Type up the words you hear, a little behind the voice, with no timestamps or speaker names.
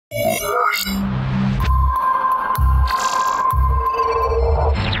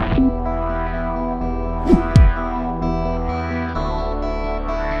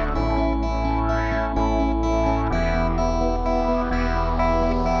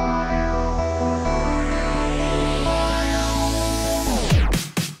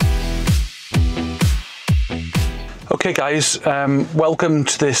Okay guys, welcome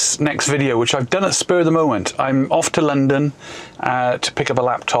to this next video, which I've done at spur of the moment. I'm off to London to pick up a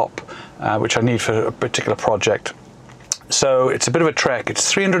laptop which I need for a particular project. So it's a bit of a trek.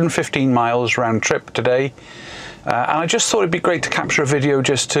 It's 315 miles round trip today, and I just thought it'd be great to capture a video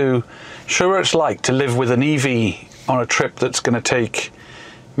just to show what it's like to live with an EV on a trip that's going to take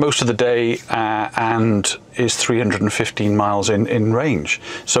most of the day and is 315 miles in range.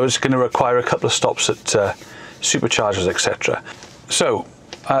 So it's going to require a couple of stops at superchargers, etc. So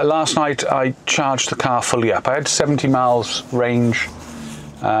last night I charged the car fully up. I had 70 miles range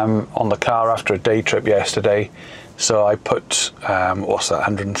on the car after a day trip yesterday. So I put, what's that,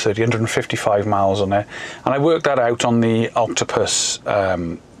 155 miles on there. And I worked that out on the Octopus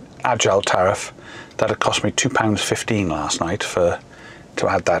Agile Tariff. That had cost me £2.15 last night to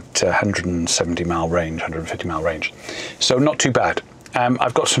add that 170 mile range, 150 mile range. So not too bad.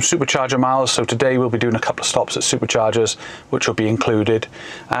 I've got some supercharger miles, so today we'll be doing a couple of stops at superchargers, which will be included.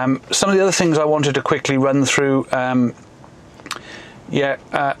 Some of the other things I wanted to quickly run through,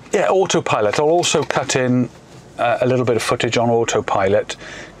 autopilot. I'll also cut in a little bit of footage on autopilot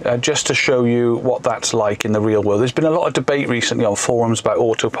just to show you what that's like in the real world. There's been a lot of debate recently on forums about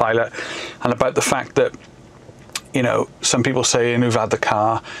autopilot and about the fact that, you know, some people saying who've had the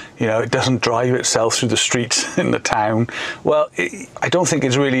car, you know, it doesn't drive itself through the streets in the town. Well, I don't think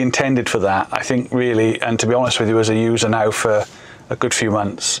it's really intended for that. I think really, and to be honest with you, as a user now for a good few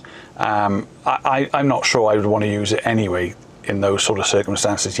months, I'm not sure I would want to use it anyway in those sort of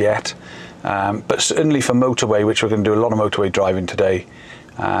circumstances yet. But certainly for motorway, which we're going to do a lot of motorway driving today,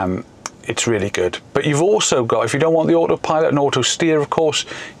 it's really good. But you've also got, if you don't want the autopilot and auto steer, of course,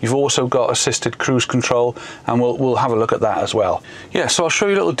 you've also got assisted cruise control, and we'll have a look at that as well. Yeah, so I'll show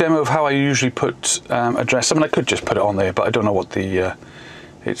you a little demo of how I usually put address. I mean, I could just put it on there, but I don't know what the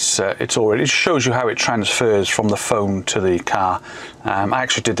it's already. It shows you how it transfers from the phone to the car. I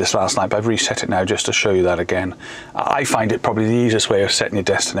actually did this last night, but I've reset it now just to show you that again. I find it probably the easiest way of setting your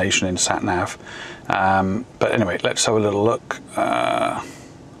destination in sat nav. But anyway, let's have a little look.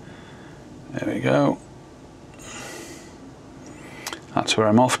 There we go. That's where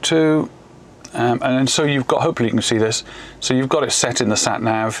I'm off to. And then so you've got, hopefully you can see this, so you've got it set in the sat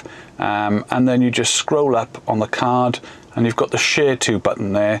nav, and then you just scroll up on the card and you've got the share to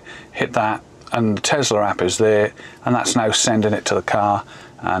button there, hit that, and the Tesla app is there, and that's now sending it to the car,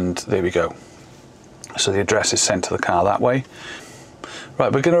 and there we go. So the address is sent to the car that way. Right,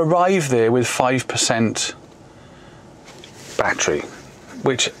 we're going to arrive there with 5% battery,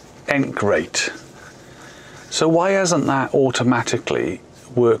 which ain't great. So why hasn't that automatically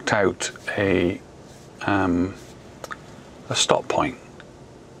worked out a stop point?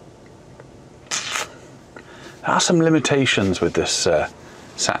 There are some limitations with this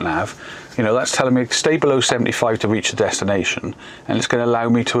sat nav. You know, that's telling me stay below 75 to reach the destination, and it's going to allow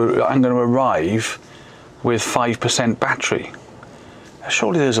me to, I'm going to arrive with 5% battery.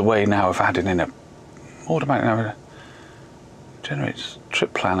 Surely there's a way now of adding in a automatic generates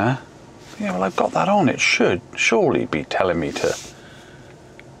trip planner. Yeah, well, I've got that on. It should surely be telling me to.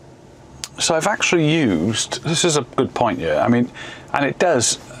 So I've actually used, this is a good point, yeah. I mean, and it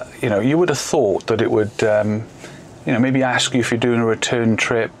does, you know, you would have thought that it would, you know, maybe ask you if you're doing a return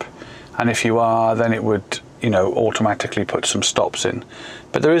trip, and if you are, then it would, you know, automatically put some stops in.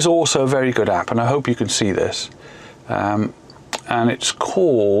 But there is also a very good app, and I hope you can see this, and it's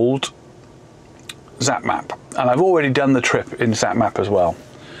called ZapMap, and I've already done the trip in ZapMap as well.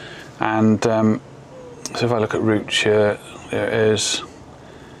 And so if I look at routes here, there it is,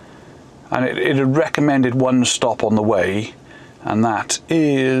 and it had recommended one stop on the way, and that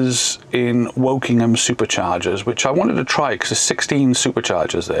is in Wokingham Superchargers, which I wanted to try because there's 16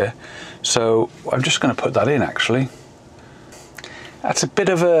 superchargers there. So I'm just going to put that in. Actually, that's a bit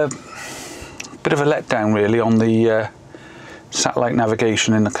of a letdown really on the satellite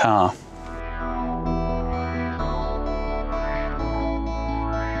navigation in the car.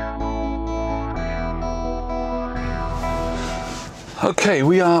 Okay,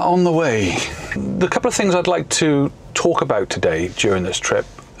 we are on the way. The couple of things I'd like to talk about today during this trip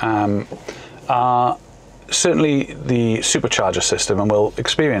are certainly the supercharger system, and we'll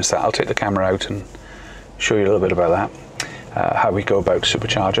experience that. I'll take the camera out and show you a little bit about that, how we go about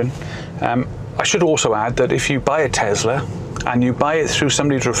supercharging. I should also add that if you buy a Tesla and you buy it through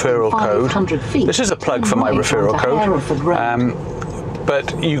somebody's referral code, this is a plug for my referral code,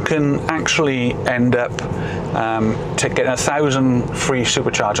 but you can actually end up getting 1,000 free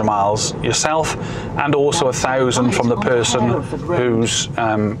supercharger miles yourself, and also 1,000 from the person whose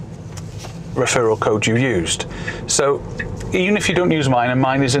referral code you used. So even if you don't use mine, and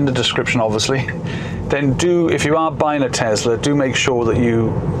mine is in the description obviously, then if you are buying a Tesla, do make sure that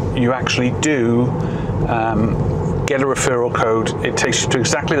you actually do get a referral code. It takes you to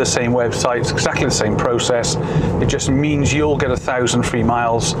exactly the same website, it's exactly the same process. It just means you'll get 1,000 free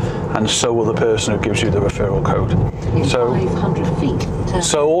miles, and so will the person who gives you the referral code. So 500 feet.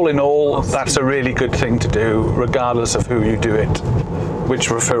 So all in all, that's a really good thing to do, regardless of who you do it. Which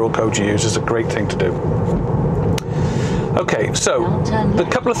referral code you use is a great thing to do. Okay, so the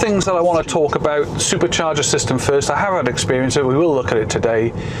couple of things that I want to talk about, supercharger system first. I have had experience, so we will look at it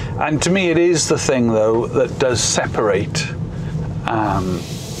today. And to me, it is the thing, though, that does separate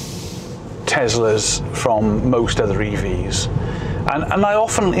Teslas from most other EVs. And I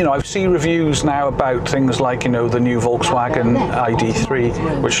often, I see reviews now about things like, the new Volkswagen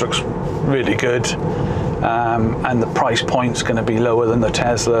ID3, which looks really good. And the price point's going to be lower than the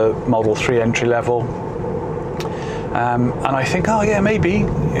Tesla Model 3 entry level. And I think, oh yeah, maybe,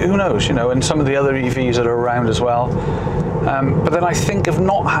 who knows, and some of the other EVs that are around as well. But then I think of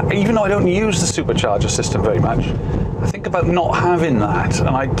even though I don't use the supercharger system very much, I think about not having that,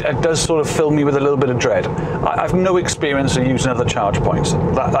 and it does sort of fill me with a little bit of dread. I have no experience of using other charge points.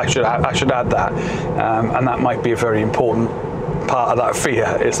 I should add that, and that might be a very important part of that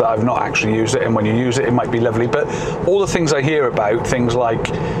fear, is that I've not actually used it, and when you use it, it might be lovely. But all the things I hear about, things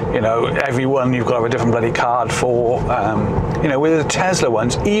like, everyone you've got to have a different bloody card for, with the Tesla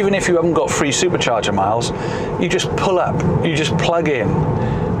ones, even if you haven't got free supercharger miles, you just pull up, you just plug in,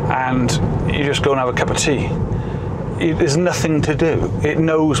 and you just go and have a cup of tea. There's nothing to do. It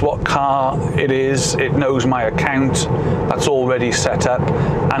knows what car it is, it knows my account, that's already set up,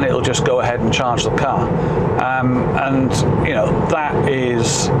 and it'll just go ahead and charge the car. That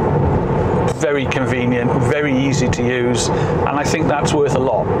is very convenient, very easy to use, and I think that's worth a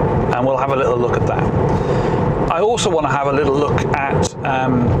lot, and we'll have a little look at that. I also want to have a little look at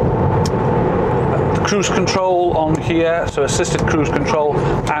cruise control on here, so assisted cruise control,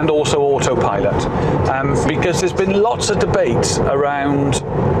 and also autopilot, because there's been lots of debate around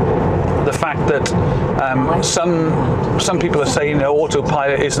the fact that some people are saying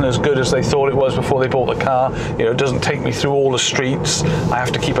autopilot isn't as good as they thought it was before they bought the car. It doesn't take me through all the streets. I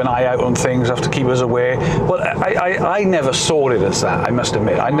have to keep an eye out on things. I have to keep us aware. Well, I never saw it as that. I must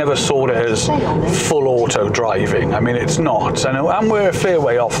admit, I never saw it as full auto driving. I mean, it's not, and we're a fair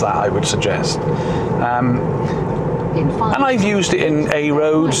way off that, I would suggest. And I've used it in A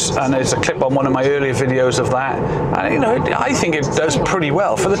roads, and there's a clip on one of my earlier videos of that, and I think it does pretty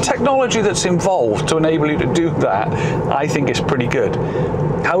well for the technology that's involved to enable you to do that. I think it's pretty good.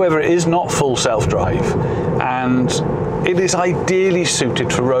 However, it is not full self-drive, and it is ideally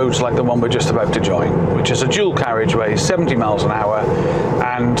suited for roads like the one we're just about to join, which is a dual carriageway, 70 miles an hour,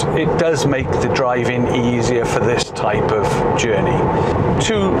 and it does make the driving easier for this type of journey.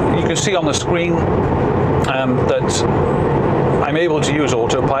 You can see on the screen that I'm able to use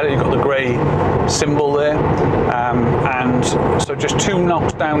autopilot. You've got the grey symbol there, and so just 2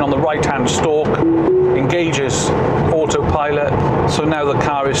 knocks down on the right hand stalk engages autopilot, so now the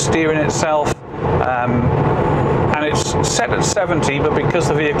car is steering itself, and it's set at 70, but because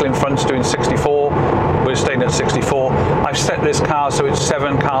the vehicle in front's doing 64, we're staying at 64. I've set this car so it's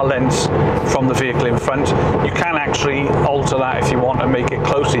 7 car lengths from the vehicle in front. You can actually alter that if you want and make it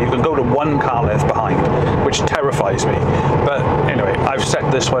closer. You can go to 1 car length behind, which terrifies me. But anyway, I've set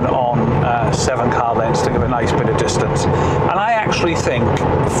this one on 7 car lengths to give a nice bit of distance. And I actually think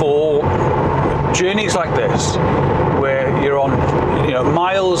for journeys like this, where you're on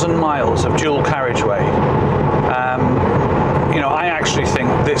miles and miles of dual carriageway, I actually think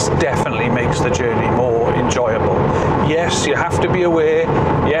this definitely makes the journey more enjoyable. Yes, you have to be aware.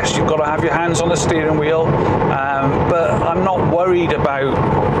 Yes, you've got to have your hands on the steering wheel, but I'm not worried about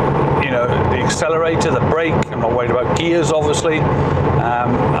the accelerator, the brake. I'm not worried about gears, obviously,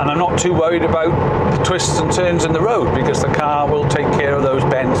 and I'm not too worried about the twists and turns in the road, because the car will take care of those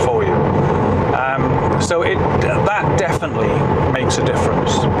bends for you. So that definitely makes a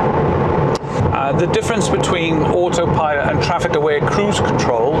difference. The difference between autopilot and traffic-aware cruise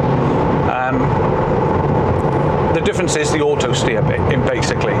control, the difference is the auto steer bit,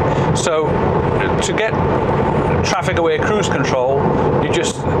 basically. So to get traffic-aware cruise control, you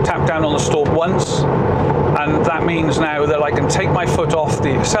just tap down on the stalk once, and that means now that I can take my foot off the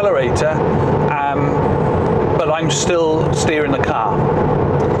accelerator, but I'm still steering the car.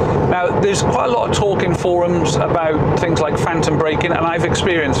 Now, there's quite a lot of talk in forums about things like phantom braking, and I've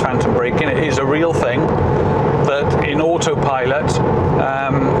experienced phantom braking. It is a real thing, that in autopilot,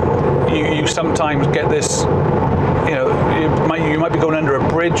 you sometimes get this, you might be going under a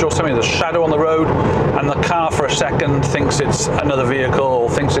bridge bridge or something, there's a shadow on the road, and the car for a second thinks it's another vehicle or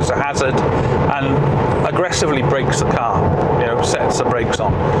thinks it's a hazard and aggressively brakes the car, you know, sets the brakes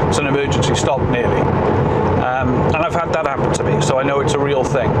on. It's an emergency stop nearly. And I've had that happen to me, so I know it's a real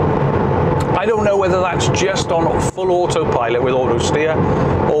thing. I don't know whether that's just on full autopilot with auto steer,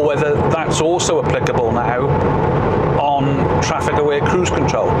 or whether that's also applicable now on traffic aware cruise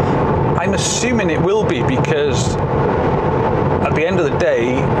control. I'm assuming it will be, because at the end of the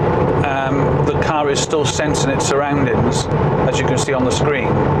day, the car is still sensing its surroundings, as you can see on the screen.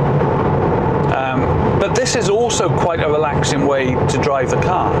 But this is also quite a relaxing way to drive the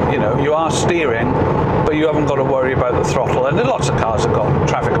car. You know, you are steering, but you haven't got to worry about the throttle. And lots of cars have got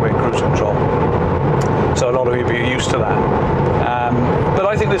traffic aware cruise control, so a lot of you are used to that. But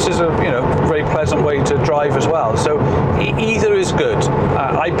I think this is a very pleasant way to drive as well. So either is good.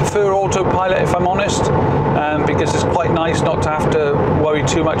 I prefer autopilot, if I'm honest, because it's quite nice not to have to worry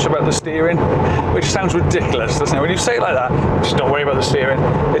too much about the steering, which sounds ridiculous, doesn't it? When you say it like that, just don't worry about the steering.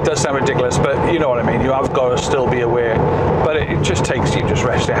 It does sound ridiculous, but you know what I mean. You have got to still be aware. But it just takes you just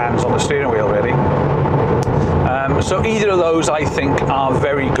rest your hands on the steering wheel, really. So either of those, I think, are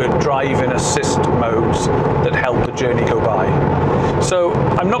very good driving assist modes that help the journey go by. So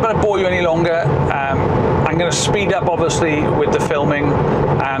I'm not going to bore you any longer. I'm going to speed up, obviously, with the filming,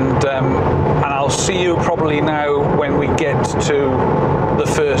 and I'll see you probably now when we get to the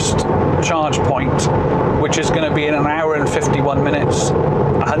first charge point, which is going to be in an hour and 51 minutes,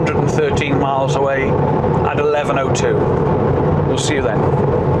 113 miles away at 11:02. We'll see you then.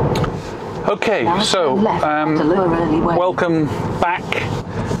 Okay, so welcome back.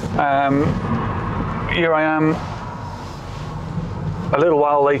 Here I am a little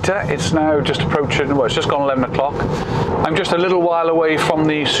while later. It's now just approaching, well, it's just gone 11 o'clock. I'm just a little while away from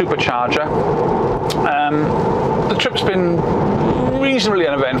the supercharger. The trip's been reasonably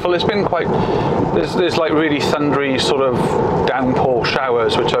uneventful. It's been quite, there's like really thundery sort of downpour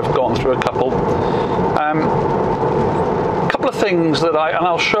showers, which I've gone through a couple. Of things that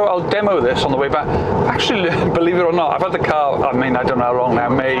I'll demo this on the way back. Actually, believe it or not, I've had the car, I mean, I don't know how long now,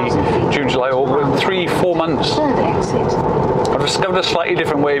 May, June, July, August, 3-4 months. I've discovered a slightly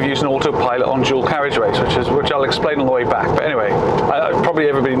different way of using autopilot on dual carriageways, which I'll explain on the way back. But anyway, probably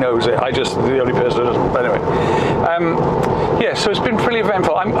everybody knows it. I just the only person who doesn't. But anyway, yeah. So it's been pretty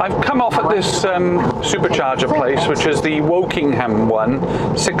eventful. I've come off at this supercharger place, which is the Wokingham one.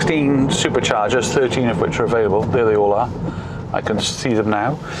 16 superchargers, 13 of which are available. There they all are. I can see them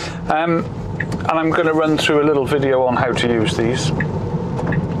now. And I'm going to run through a little video on how to use these.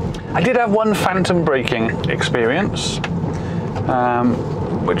 I did have one phantom braking experience,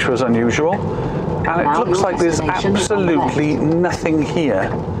 which was unusual, and it looks like there's absolutely nothing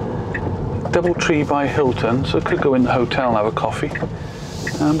here. Doubletree by Hilton, so I could go in the hotel and have a coffee,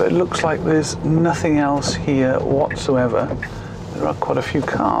 but it looks like there's nothing else here whatsoever. There are quite a few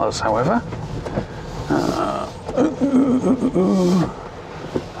cars, however.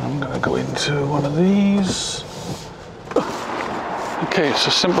 I'm going to go into one of these. Okay, it's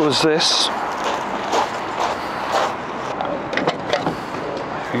as simple as this.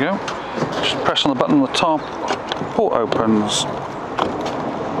 There we go. Just press on the button on the top. Port opens.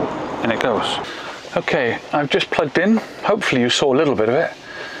 And it goes. Okay, I've just plugged in. Hopefully you saw a little bit of it.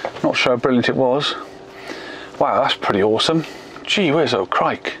 Not sure how brilliant it was. Wow, that's pretty awesome. Gee whiz, oh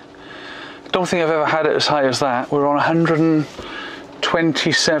crike. Don't think I've ever had it as high as that. We're on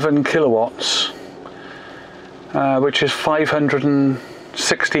 127 kilowatts, which is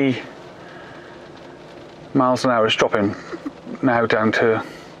 560 miles an hour. It's dropping now down to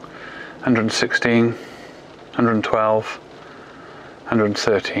 116, 112,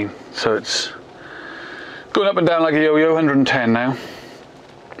 113. So it's going up and down like a yo-yo. 110 now.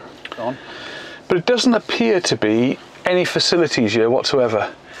 But it doesn't appear to be any facilities here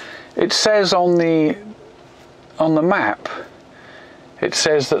whatsoever. It says on the map, it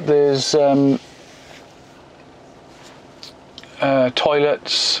says that there's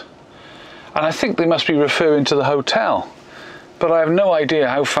toilets, and I think they must be referring to the hotel, but I have no idea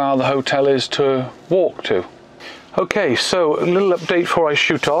how far the hotel is to walk to. Okay, so a little update before I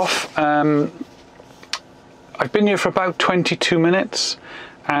shoot off. I've been here for about 22 minutes.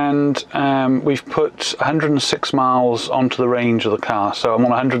 And we've put 106 miles onto the range of the car, so I'm on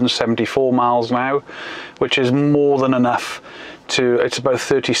 174 miles now, which is more than enough to, it's about a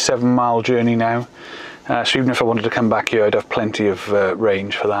 37-mile journey now, so even if I wanted to come back here, I'd have plenty of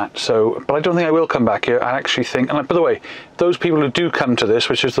range for that. So, but I don't think I will come back here. I actually think, and by the way, those people who do come to this,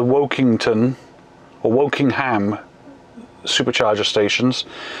 which is the Wokingham supercharger stations,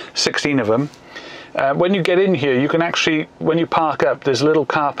 16 of them, When you get in here, you can actually, when you park up, there's a little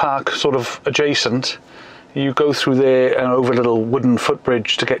car park sort of adjacent. You go through there and over a little wooden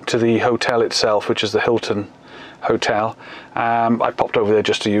footbridge to get to the hotel itself, which is the Hilton Hotel. I popped over there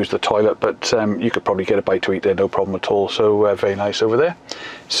just to use the toilet, but you could probably get a bite to eat there, no problem at all. So very nice over there.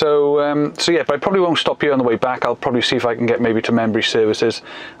 So yeah, but I probably won't stop here on the way back. I'll probably see if I can get maybe to Memory Services,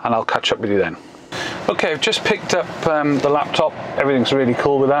 and I'll catch up with you then. Okay, I've just picked up the laptop. Everything's really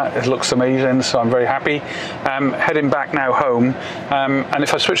cool with that. It looks amazing, so I'm very happy. Heading back now home, and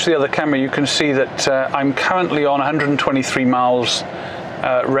if I switch to the other camera, you can see that I'm currently on 123 miles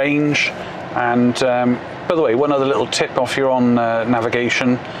range. And by the way, one other little tip off you're on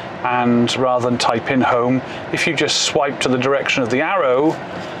navigation, and rather than type in home, if you just swipe to the direction of the arrow,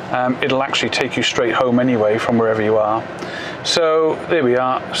 it'll actually take you straight home anyway from wherever you are. So there we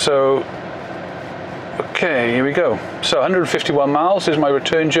are. So okay, here we go. So 151 miles is my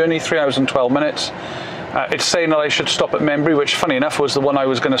return journey, 3 hours and 12 minutes. It's saying that I should stop at Membry, which funny enough was the one I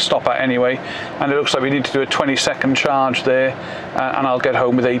was going to stop at anyway, and it looks like we need to do a 20-second charge there, and I'll get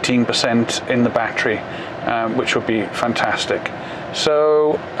home with 18% in the battery, which would be fantastic.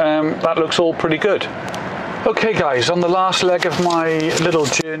 So that looks all pretty good. Okay guys, on the last leg of my little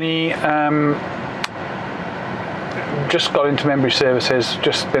journey, just got into Memory Services,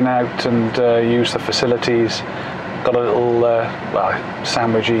 just been out and used the facilities. Got a little well,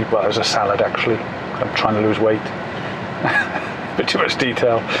 sandwichy, well it was a salad actually. I'm trying to lose weight. Bit too much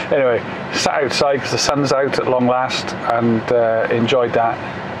detail. Anyway, sat outside because the sun's out at long last, and enjoyed that.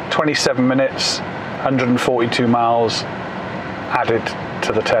 27 minutes, 142 miles added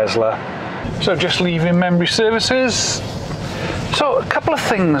to the Tesla. So just leaving Memory Services. So a couple of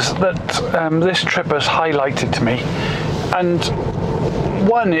things that this trip has highlighted to me, and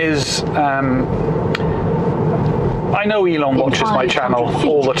one is I know Elon watches my channel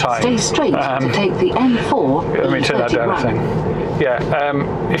all the time. Stay straight to take the M4. Let me turn that down a thing.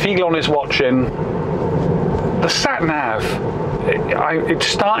 Yeah, if Elon is watching, the sat nav, it's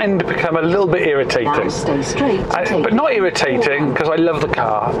starting to become a little bit irritating. Now stay straight. But not irritating because I love the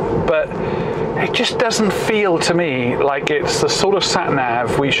car, but it just doesn't feel to me like it's the sort of sat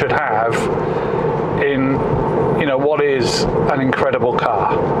nav we should have in, you know, what is an incredible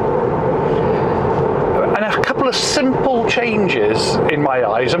car. And a couple of simple changes in my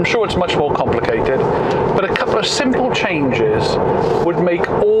eyes, I'm sure it's much more complicated, but a couple of simple changes would make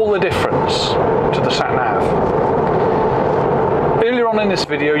all the difference to the sat nav. Earlier on in this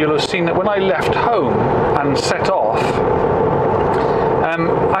video, you'll have seen that when I left home and set off,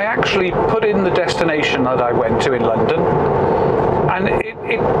 I actually put in the destination that I went to in London, and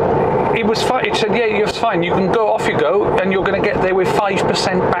it was fine. It said, yeah, it's fine, you can go, off you go, and you're going to get there with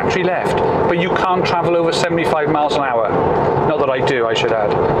 5% battery left, but you can't travel over 75 miles an hour. Not that I do, I should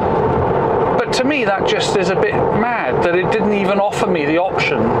add. But to me, that just is a bit mad that it didn't even offer me the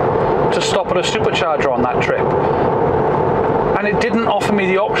option to stop at a supercharger on that trip. And it didn't offer me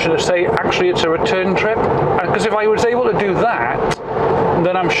the option to say, actually, it's a return trip. Because if I was able to do that,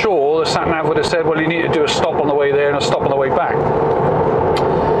 then I'm sure the sat-nav would have said, well, you need to do a stop on the way there and a stop on the way back.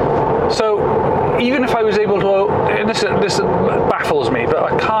 So even if I was able to, and this baffles me, but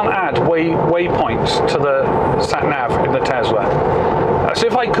I can't add waypoints to the sat-nav in the Tesla. So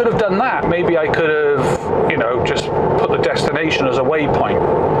if I could have done that, maybe I could have, you know, just put the destination as a waypoint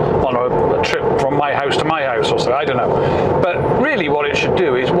on a trip from my house to my house or so, I don't know. But really what it should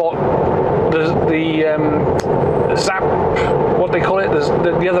do is what the Zap, what they call it,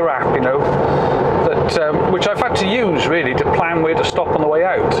 the other app, you know, that which I've had to use really to plan where to stop on the way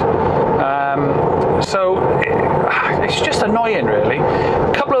out. So it's just annoying really.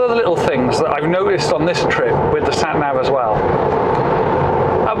 A couple of other little things that I've noticed on this trip with the sat-nav as well.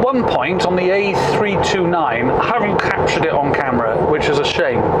 At one point on the A329, I haven't captured it on camera, which is a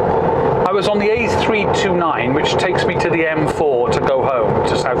shame. I was on the A329, which takes me to the M4 to go home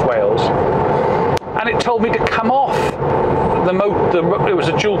to South Wales, and it told me to come off it was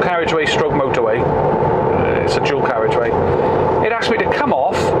a dual carriageway stroke motorway. It's a dual carriageway. It asked me to come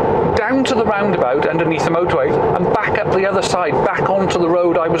off, down to the roundabout underneath the motorway, and back up the other side, back onto the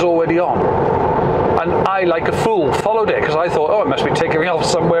road I was already on. And I, like a fool, followed it because I thought, oh, it must be taking me off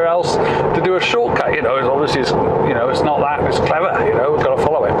somewhere else to do a shortcut. You know, it's obviously, you know, it's not that. It's clever. You know, we've got to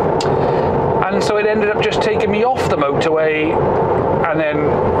follow it. And so it ended up just taking me off the motorway and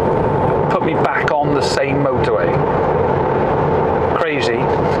then put me back on the same motorway. Crazy. crazy.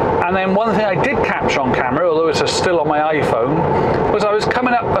 And then one thing I did capture on camera, although it's still on my iPhone, was I was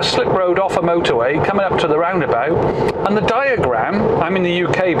coming up a slip road off a motorway, coming up to the roundabout, and the diagram, I'm in the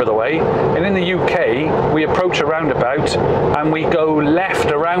UK by the way, and in the UK we approach a roundabout and we go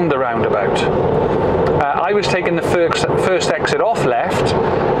left around the roundabout. I was taking the first exit off left,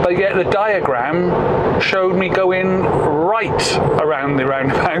 but yet the diagram showed me going right around the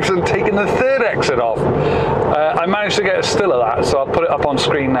roundabout and taking the third exit off. I managed to get a still of that, so I'll put it up on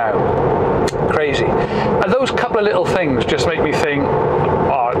screen now. Crazy. And those couple of little things just make me think,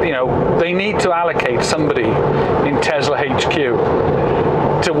 oh, you know, they need to allocate somebody in Tesla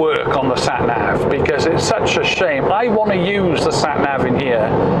HQ to work on the sat-nav, because it's such a shame. I want to use the sat-nav in here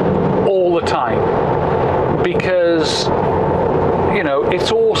all the time because, you know,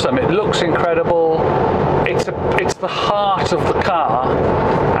 it's awesome. It looks incredible. It's the heart of the car,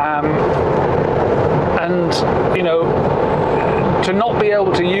 and you know, to not be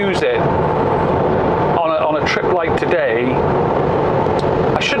able to use it on a trip like today,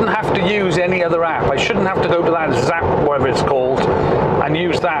 I shouldn't have to use any other app. I shouldn't have to go to that Zap, whatever it's called, and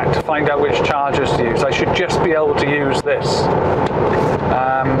use that to find out which chargers to use. I should just be able to use this.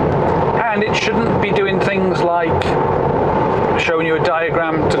 And it shouldn't be doing things like showing you a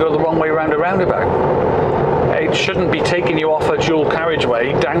diagram to go the wrong way around a roundabout. It shouldn't be taking you off a dual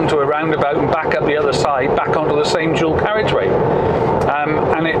carriageway down to a roundabout and back up the other side, back onto the same dual carriageway.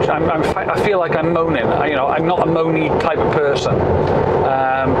 I feel like I'm moaning. You know, I'm not a moany type of person,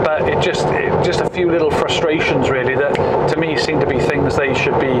 but it just a few little frustrations really that to me seem to be things they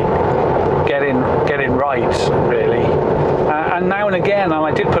should be getting right, really. And now and again, and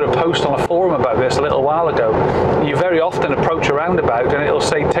I did put a post on a forum about this a little while ago, you very often approach a roundabout and it'll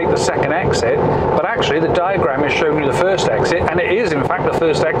say take the second exit, but actually the diagram is showing you the first exit, and it is in fact the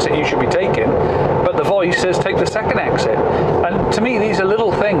first exit you should be taking, but the voice says take the second exit. And to me these are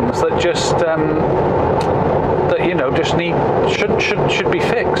little things that just that, you know, just should be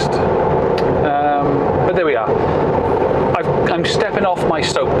fixed. But there we are. I'm stepping off my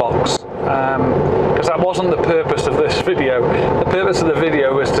soapbox, because that wasn't the purpose of this video. The purpose of the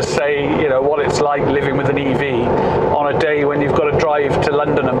video was to say, you know, what it's like living with an EV on a day when you've got to drive to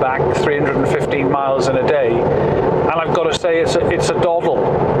London and back 315 miles in a day. And I've got to say it's a doddle.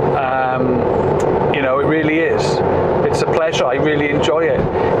 You know, it really is. It's a pleasure. I really enjoy it.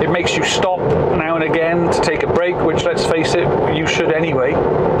 It makes you stop now and again to take a break, which, let's face it, you should anyway.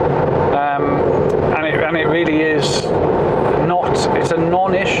 And it really is not. It's a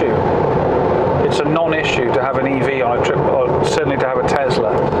non-issue. It's a non-issue to have an EV on a trip, or certainly to have a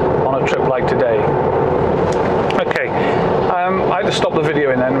Tesla on a trip like today. Okay, I had to stop the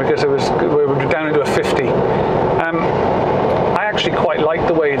video in then because we were down into a 50. I actually quite like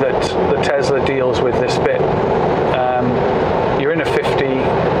the way that the Tesla deals with this bit. You're in a 50,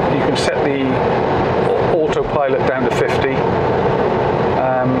 you can set the autopilot down to 50,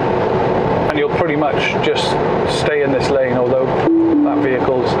 and you'll pretty much just stay in this lane, although that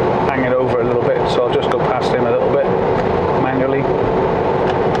vehicle's hanging over a little bit, so I'll just go past him a little bit manually.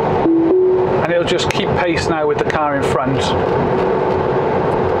 And it'll just keep pace now with the car in front,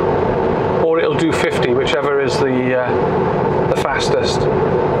 or it'll do 50, whichever is the fastest.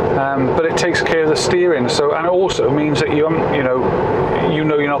 But it takes care of the steering, so, and it also means that you know you're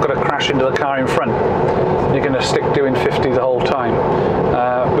not going to crash into the car in front. You're going to stick doing 50 the whole time,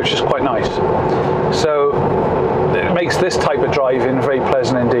 which is quite nice. So it makes this type of driving very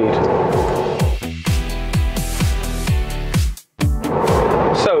pleasant indeed.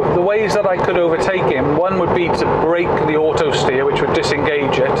 So the ways that I could overtake him, one would be to brake the auto steer, which would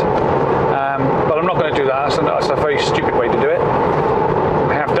disengage it, but I'm not going to do that. That's a very stupid way to do it.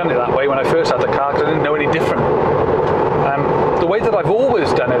 I have done it that way when I first had the car because I didn't know any different. The way that I've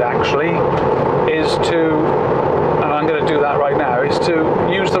always done it actually is to, and I'm going to do that right now, is to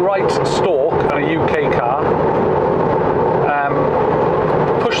use the right stalk on a UK car,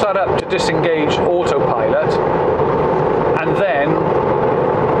 push that up to disengage autopilot, and then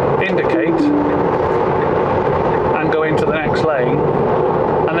indicate and go into the next lane.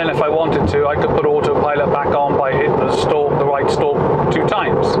 And then if I wanted to, I could put autopilot back on by hitting the right stalk 2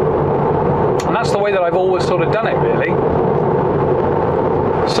 times. And that's the way that I've always sort of done it, really.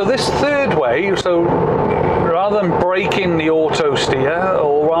 So this third way, so rather than braking the auto steer,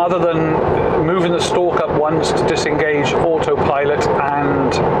 or rather than moving the stalk up once to disengage autopilot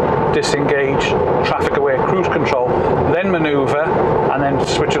and disengage traffic aware cruise control, then maneuver and then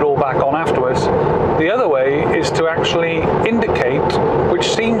switch it all back on afterwards, the other way is to actually indicate, which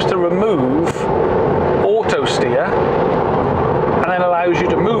seems to remove auto steer and then allows you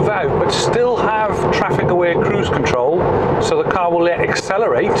to move out but still have traffic aware cruise control so the car will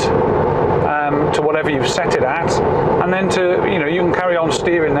accelerate to whatever you've set it at, and then you can carry on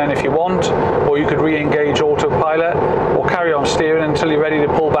steering then if you want, or you could re-engage autopilot, or carry on steering until you're ready to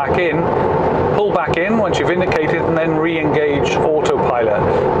pull back in once you've indicated, and then re-engage autopilot.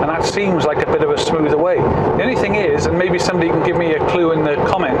 And that seems like a bit of a smoother way. The only thing is, and maybe somebody can give me a clue in the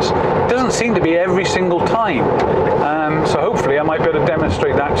comments, it doesn't seem to be every single time. So hopefully I might be able to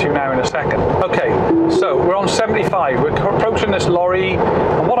demonstrate that to you now in a second. Okay, so we're on 75. We're approaching this lorry,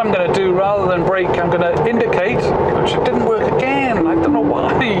 and what I'm going to do, rather than brake, I'm going to indicate, which didn't work again. I don't know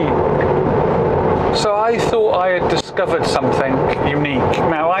why. So I thought I had discovered something unique.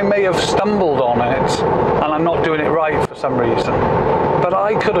 Now, I may have stumbled on it, and I'm not doing it right for some reason, but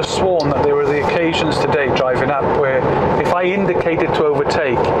I could have sworn that there were the occasions today driving up where if I indicated to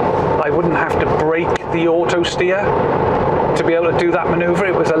overtake, I wouldn't have to brake the auto steer to be able to do that maneuver.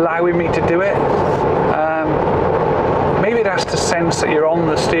 It was allowing me to do it. Maybe it has to sense that you're on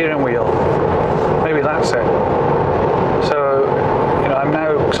the steering wheel. Maybe that's it. So, I'm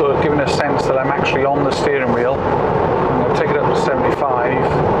now sort of giving a sense that I'm actually on the steering wheel. I'm going to take it up to 75.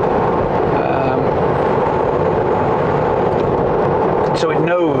 So it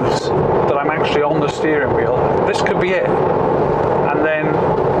knows that I'm actually on the steering wheel. This could be it. And then,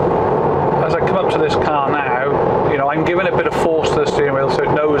 as I come up to this car now, I'm giving a bit of force to the steering wheel so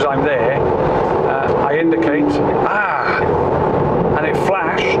it knows I'm there. I indicate, and it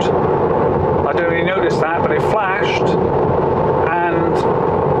flashed. I don't really notice that, but it flashed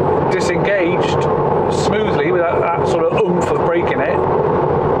and disengaged smoothly without that sort of oomph of braking it,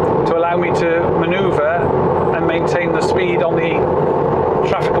 to allow me to maneuver and maintain the speed on the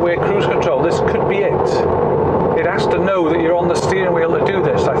traffic aware cruise control. This could be it. It has to know that you're on the steering wheel to do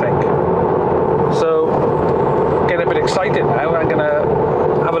this, I think. So, getting a bit excited now. I'm going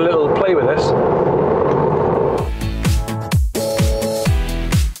to have a little play with this.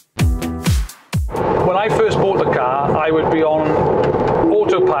 When I first bought the car, I would be on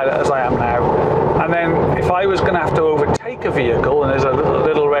autopilot as I am now, and then if I was going to have to overtake a vehicle, and there's a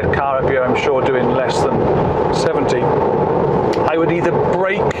little red car up here I'm sure doing less than 70, I would either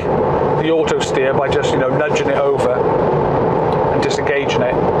brake the auto steer by just nudging it over and disengaging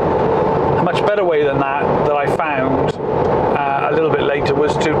it. A much better way than that I found a little bit later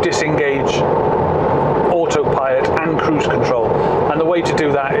was to disengage autopilot and cruise control, and the way to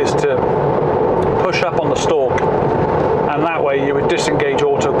do that is to push up on the stalk, and that way you would disengage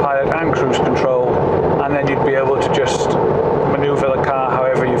autopilot and cruise control, and then you'd be able to just maneuver the car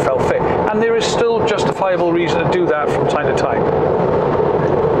however you felt fit. And there is still justifiable reason to do that from time to time.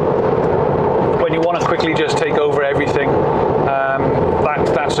 When you want to quickly just take over everything,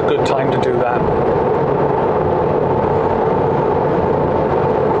 that's a good time to do that.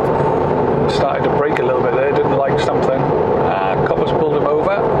 Started to brake a little bit there, didn't like something. Coppers pulled him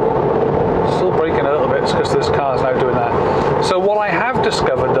over. Still braking a little bit because this car's now doing that. So what I have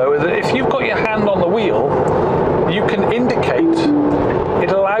discovered though is that if you've got your hand on the wheel, you can indicate.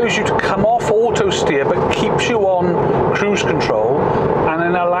 It allows you to come off auto steer but keeps you on cruise control, and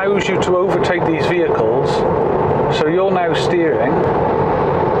then allows you to overtake these vehicles. So you're now steering,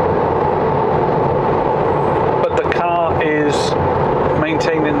 but the car is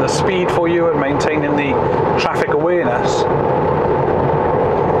maintaining the speed for you and maintaining the traffic awareness.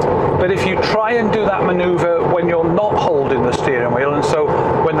 But if you try and do that maneuver when you're not holding the steering wheel, and so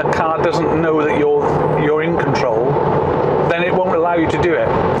when the car doesn't know that you're in control, then it won't allow you to do it.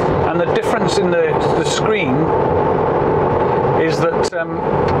 And the difference in the screen is that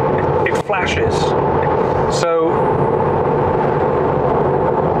it flashes. So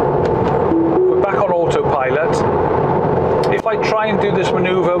we're back on autopilot. If I try and do this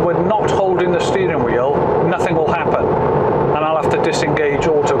maneuver with not holding the steering wheel, nothing will happen, and I'll have to disengage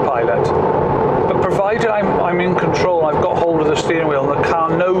autopilot. But provided I'm in control, I've got hold of the steering wheel, and the car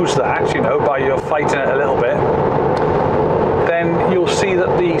knows that, by you fighting it a little bit, then you'll see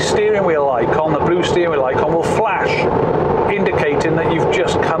that the steering wheel icon, the blue steering wheel icon, will flash, indicating that you've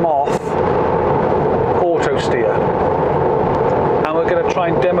just come off auto steer. And we're going to try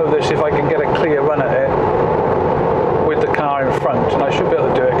and demo this if I can get a clear run at it with the car in front, and I should be able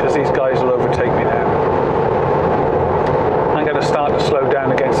to do it because these guys will overtake me now. I'm going to start to slow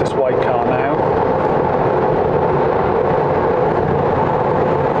down against this white car now.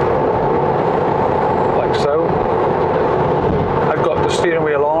 Like so. I've got the steering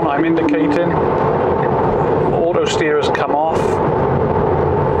wheel on, I'm indicating. Auto steer has come off.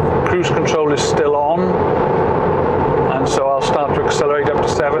 Cruise control is still on. And so I'll start to accelerate up to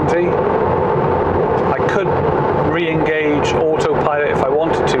 70. I could re-engage autopilot if I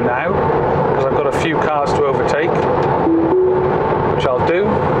wanted to now, because I've got a few cars to overtake. which I'll do.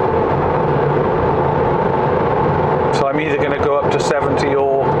 So I'm either going to go up to 70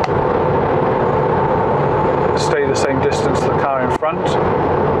 or stay the same distance to the car in front.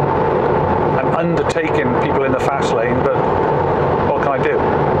 I'm undertaking people in the fast lane, but what can I do?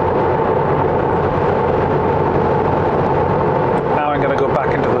 Now I'm going to go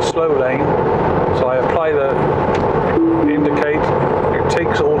back into the slow lane. So I apply the indicate, it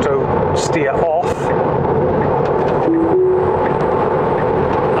takes auto steer off,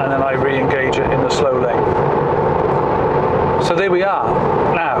 and then I re-engage it in the slow lane. So there we are.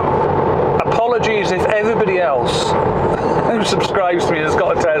 Now, apologies if everybody else who subscribes to me and has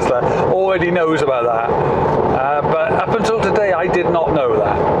got a Tesla already knows about that. But up until today, I did not know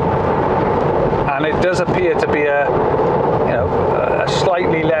that. And it does appear to be a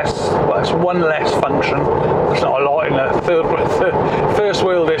slightly less, well, it's one less function. It's not a lot in a first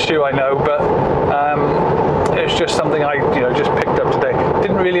world issue, I know, but it's just something I just picked up today.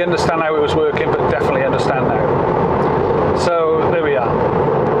 Didn't really understand how it was working, but definitely understand now. So there we are.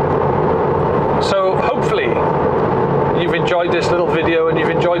 So hopefully you've enjoyed this little video and you've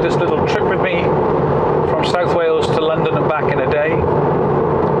enjoyed this little trip with me from South Wales to London and back in a day.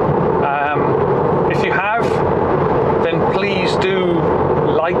 If you have, then please do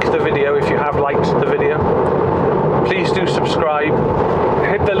like the video if you have liked the video. Please do subscribe.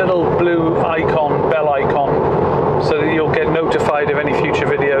 Hit the little blue icon, bell icon, so that you'll get notified of any future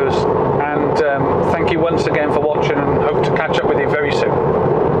videos. And thank you once again for watching, and hope to catch up with you very soon.